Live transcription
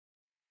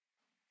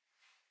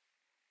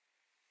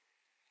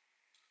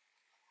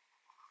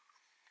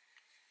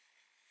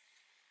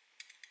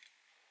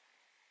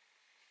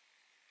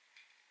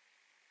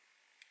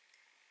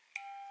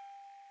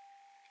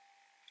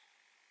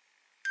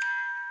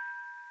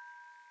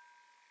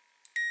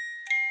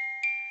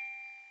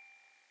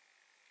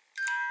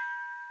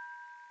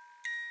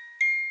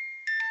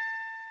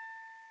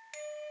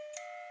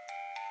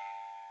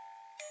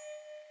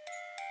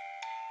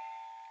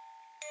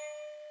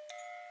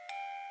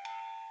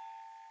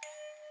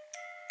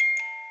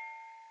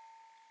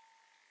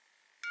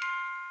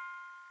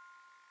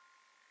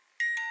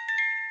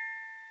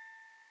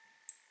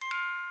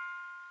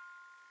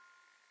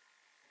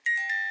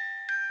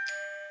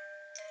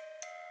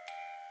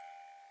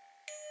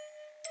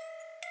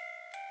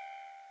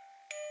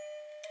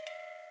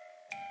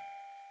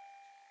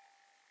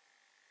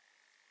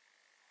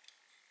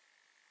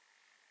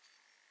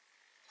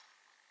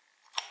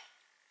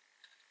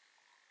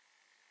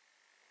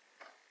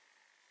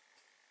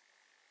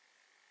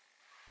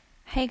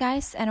Hey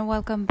guys, and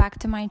welcome back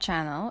to my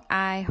channel.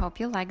 I hope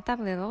you liked that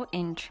little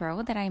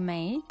intro that I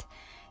made.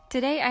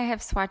 Today I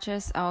have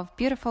swatches of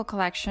beautiful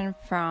collection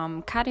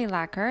from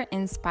Cadillacquer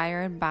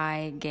inspired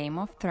by Game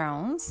of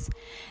Thrones.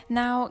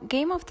 Now,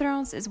 Game of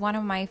Thrones is one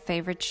of my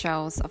favorite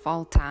shows of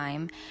all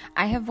time.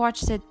 I have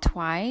watched it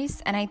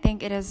twice and I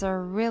think it is a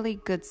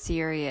really good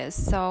series,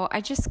 so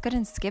I just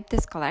couldn't skip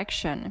this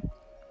collection.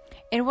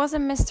 It was a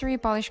mystery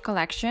polish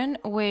collection,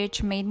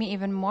 which made me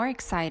even more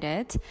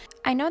excited.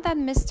 I know that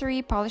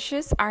mystery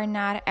polishes are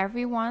not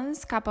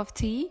everyone's cup of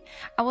tea.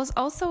 I was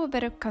also a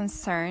bit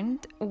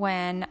concerned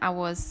when I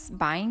was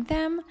buying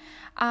them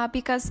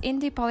because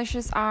indie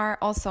polishes are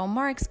also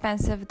more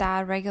expensive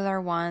than regular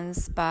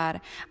ones,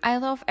 but I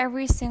love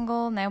every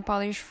single nail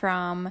polish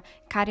from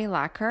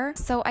Cadillacquer,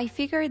 so I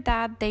figured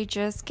that they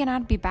just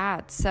cannot be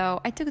bad, so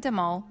I took them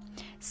all.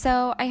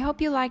 So I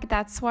hope you like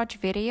that swatch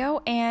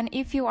video, and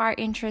if you are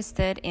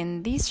interested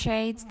in these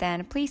shades,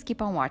 then please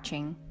keep on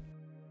watching.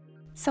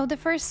 So the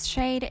first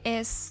shade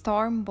is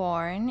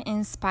Stormborn,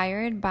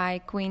 inspired by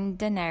Queen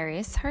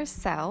Daenerys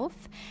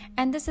herself,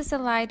 and this is a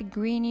light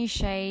greeny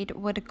shade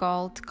with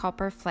gold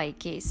copper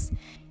flakies.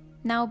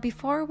 Now,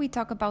 before we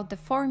talk about the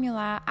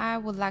formula, I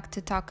would like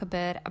to talk a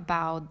bit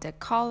about the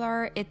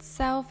color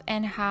itself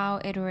and how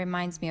it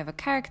reminds me of a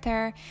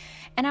character,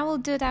 and I will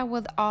do that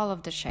with all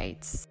of the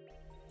shades.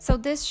 So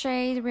this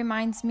shade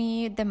reminds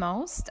me the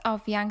most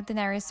of young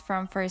Daenerys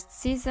from first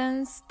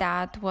seasons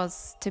that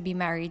was to be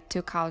married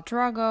to Khal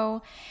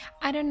Drogo.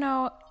 I don't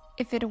know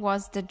if it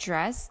was the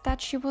dress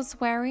that she was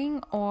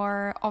wearing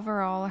or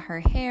overall her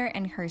hair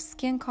and her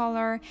skin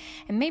color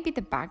and maybe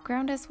the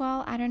background as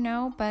well, I don't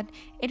know, but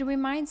it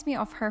reminds me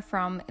of her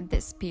from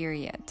this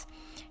period.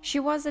 She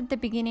was at the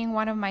beginning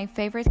one of my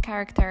favorite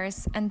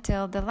characters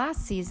until the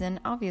last season,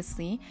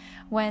 obviously,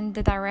 when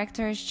the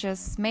directors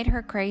just made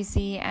her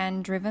crazy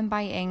and driven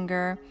by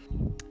anger.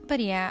 But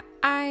yeah,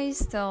 I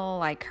still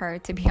like her,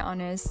 to be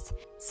honest.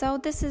 So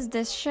this is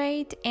this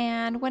shade,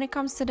 and when it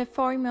comes to the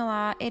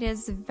formula, it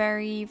is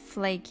very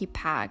flaky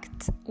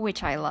packed,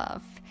 which I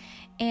love.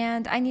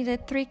 And I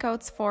needed 3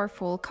 coats for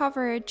full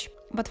coverage,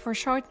 but for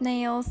short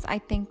nails, I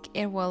think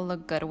it will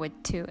look good with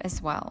 2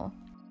 as well.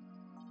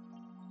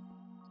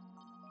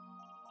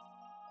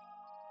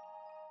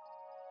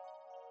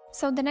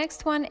 So the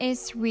next one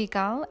is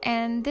Rhaegal,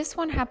 and this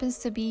one happens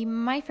to be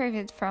my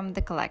favorite from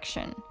the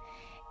collection.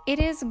 It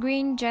is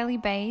green jelly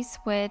base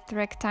with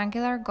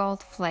rectangular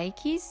gold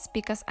flakies,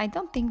 because I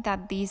don't think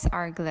that these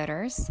are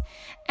glitters,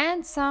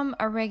 and some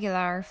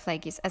irregular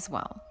flakies as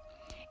well.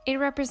 It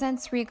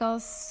represents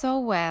Rhaegal so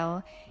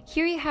well.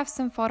 Here you have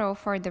some photo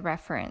for the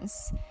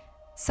reference.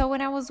 So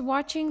when I was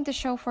watching the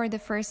show for the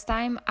first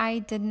time, I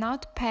did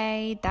not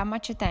pay that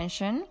much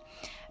attention.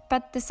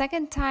 But the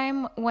second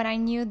time, when I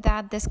knew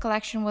that this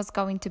collection was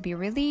going to be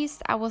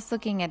released, I was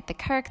looking at the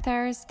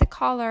characters, the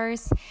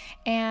colors,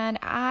 and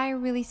I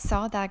really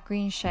saw that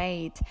green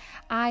shade.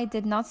 I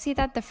did not see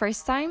that the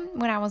first time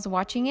when I was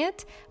watching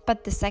it,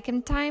 but the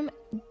second time,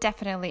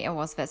 definitely it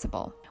was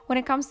visible. When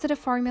it comes to the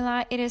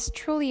formula, it is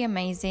truly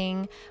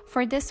amazing.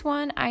 For this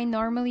one, I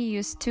normally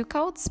use 2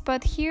 coats,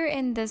 but here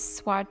in this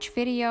swatch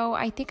video,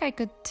 I think I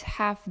could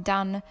have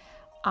done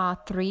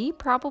 3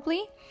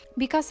 probably,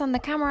 because on the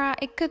camera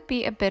it could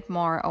be a bit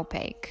more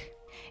opaque.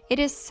 It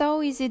is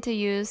so easy to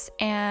use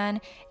and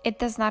it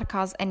does not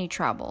cause any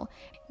trouble.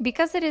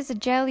 Because it is a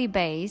jelly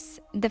base,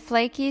 the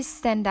flakies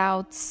stand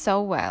out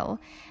so well.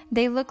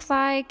 They look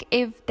like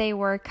if they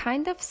were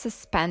kind of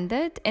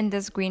suspended in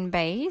this green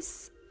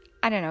base.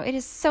 I don't know, it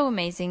is so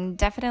amazing,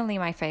 definitely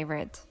my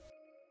favorite.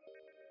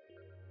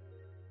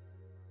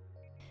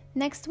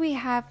 Next we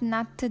have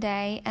Not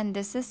Today, and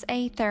this is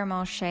a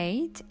thermal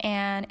shade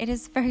and it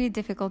is very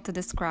difficult to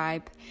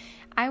describe.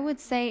 I would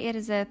say it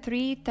is a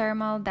 3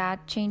 thermal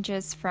that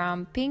changes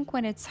from pink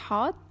when it's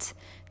hot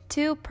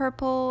to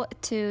purple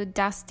to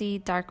dusty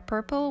dark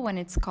purple when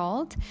it's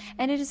cold,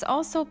 and it is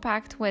also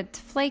packed with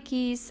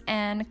flakies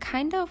and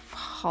kind of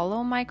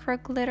hollow micro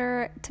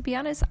glitter. To be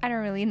honest, I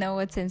don't really know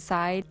what's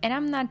inside and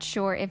I'm not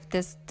sure if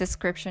this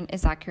description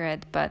is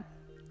accurate, but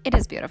it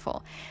is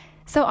beautiful.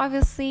 So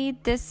obviously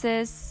this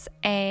is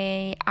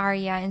a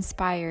Arya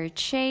inspired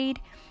shade.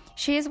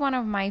 She is one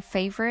of my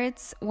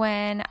favorites.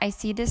 When I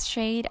see this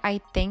shade,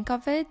 I think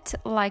of it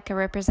like a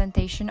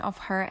representation of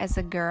her as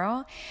a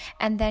girl,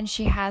 and then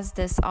she has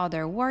this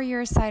other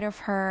warrior side of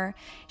her.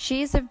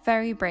 She is a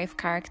very brave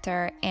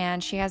character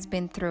and she has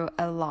been through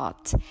a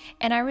lot,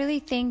 and I really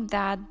think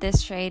that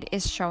this shade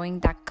is showing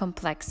that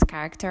complex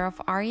character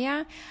of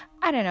Arya.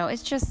 I don't know,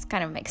 it just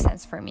kind of makes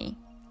sense for me.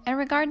 And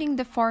regarding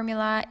the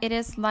formula, it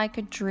is like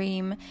a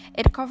dream.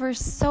 It covers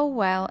so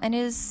well and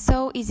is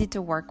so easy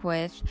to work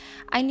with.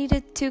 I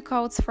needed 2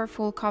 coats for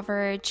full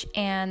coverage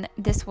and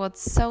this was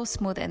so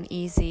smooth and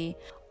easy.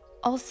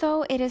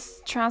 Also, it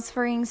is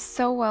transferring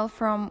so well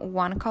from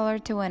one color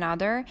to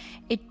another.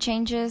 It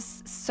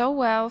changes so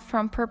well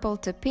from purple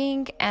to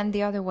pink and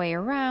the other way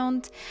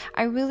around.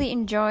 I really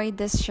enjoy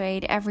this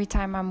shade every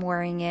time I'm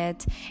wearing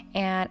it,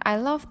 and I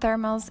love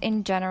thermals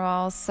in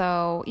general,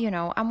 so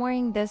I'm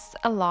wearing this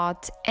a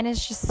lot and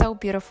it's just so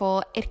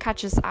beautiful. It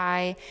catches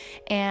eye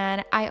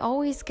and I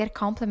always get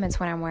compliments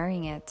when I'm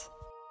wearing it.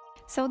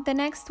 So the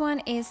next one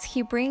is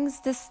He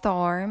Brings the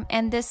Storm,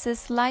 and this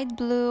is light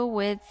blue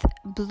with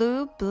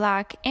blue,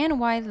 black, and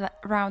white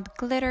round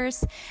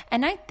glitters,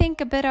 and I think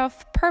a bit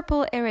of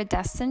purple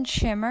iridescent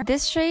shimmer.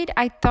 This shade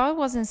I thought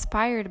was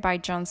inspired by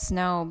Jon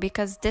Snow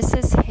because this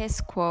is his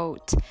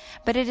quote,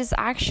 but it is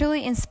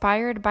actually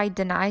inspired by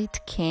the Night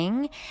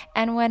King.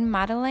 And when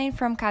Madeleine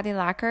from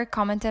Cadillacquer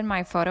commented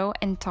my photo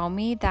and told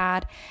me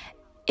that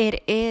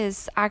it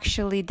is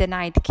actually the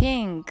Night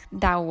King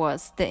that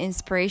was the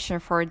inspiration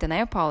for the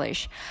nail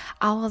polish,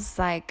 I was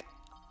like,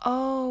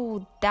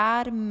 oh,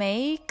 that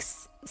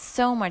makes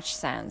so much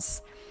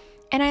sense.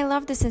 And I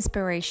love this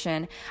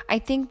inspiration. I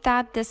think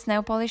that this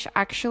nail polish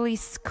actually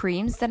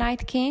screams the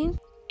Night King,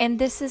 and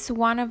this is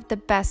one of the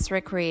best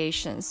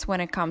recreations when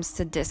it comes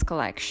to this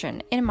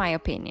collection, in my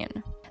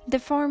opinion. The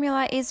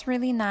formula is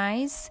really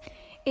nice.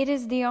 It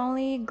is the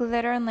only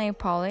glitter nail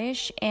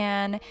polish,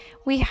 and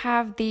we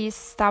have these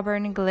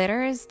stubborn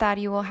glitters that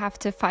you will have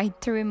to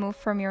fight to remove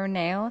from your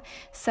nail.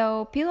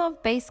 So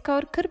peel-off base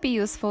coat could be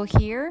useful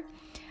here.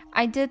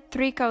 I did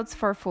 3 coats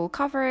for full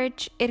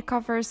coverage. It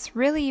covers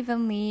really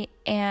evenly,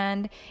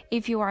 and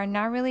if you are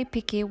not really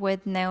picky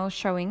with nails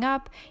showing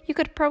up, you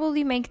could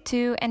probably make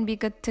 2 and be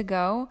good to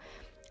go.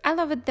 I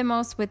love it the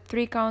most with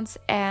 3 coats,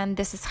 and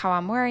this is how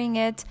I'm wearing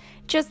it.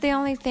 Just the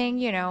only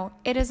thing,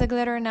 it is a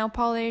glitter nail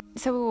polish,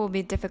 so it will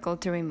be difficult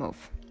to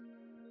remove.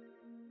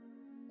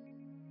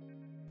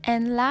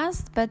 And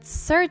last but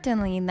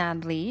certainly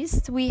not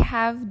least, we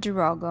have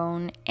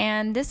Drogon,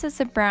 and this is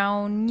a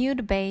brown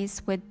nude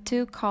base with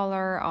 2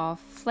 color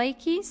of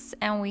flakies,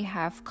 and we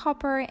have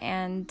copper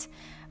and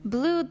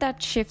blue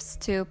that shifts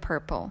to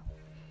purple.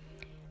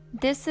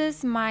 This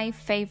is my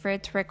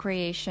favorite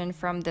recreation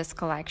from this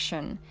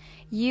collection.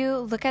 You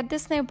look at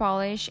this nail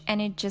polish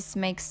and it just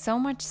makes so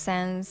much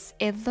sense.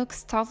 It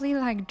looks totally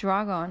like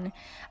Drogon.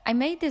 I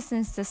made this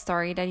Insta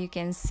story that you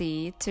can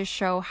see to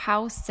show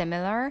how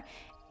similar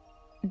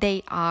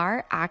they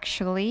are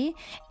actually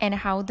and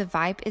how the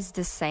vibe is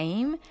the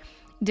same.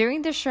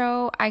 During the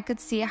show, I could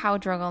see how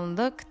Drogon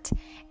looked,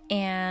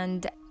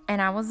 and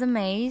I was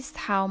amazed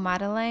how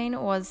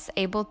Madeleine was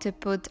able to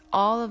put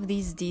all of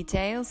these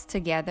details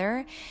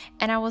together,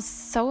 and I was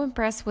so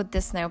impressed with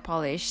this nail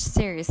polish.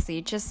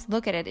 Seriously, just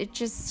look at it. It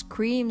just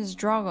screams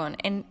Drogon.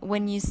 And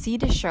when you see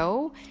the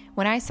show,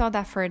 when I saw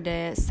that for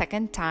the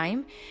second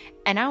time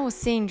and I was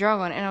seeing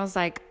Drogon, and I was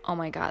like, oh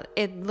my god,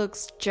 it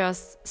looks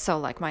just so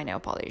like my nail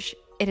polish.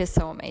 It is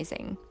so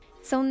amazing.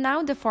 So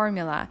now the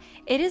formula.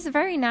 It is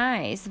very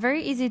nice,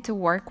 very easy to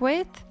work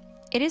with.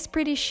 It is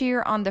pretty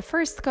sheer on the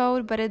first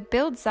coat, but it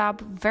builds up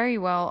very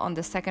well on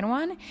the second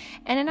one,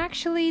 and it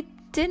actually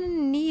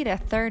didn't need a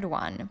third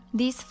one.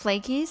 These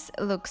flakies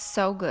look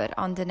so good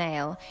on the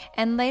nail,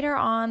 and later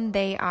on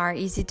they are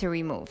easy to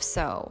remove,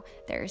 so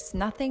there's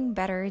nothing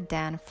better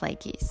than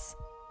flakies.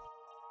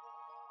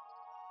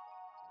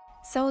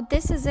 So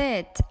this is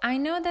it. I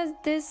know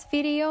that this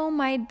video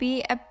might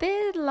be a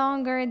bit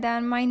longer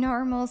than my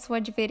normal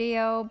swatch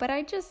video, but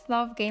I just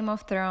love Game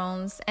of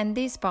Thrones and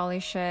these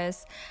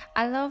polishes.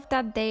 I love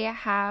that they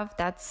have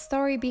that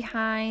story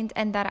behind,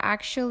 and that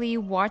actually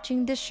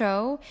watching the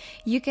show,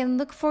 you can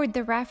look for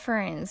the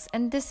reference,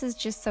 and this is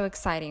just so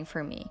exciting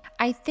for me.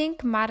 I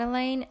think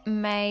Madeleine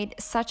made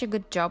such a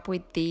good job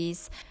with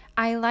these.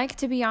 I like,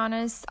 to be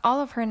honest,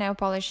 all of her nail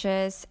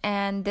polishes,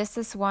 and this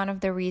is one of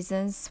the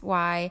reasons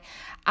why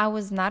I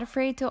was not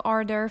afraid to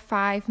order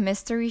 5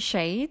 mystery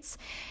shades.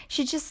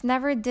 She just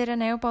never did a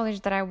nail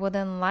polish that I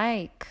wouldn't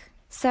like.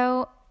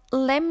 So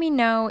let me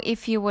know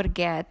if you would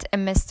get a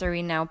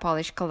mystery nail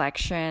polish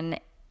collection,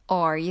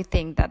 or you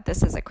think that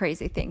this is a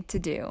crazy thing to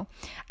do.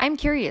 I'm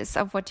curious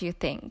of what you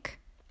think.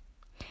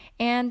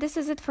 And this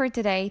is it for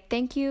today.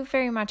 Thank you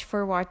very much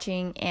for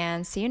watching,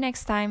 and see you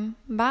next time.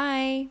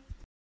 Bye!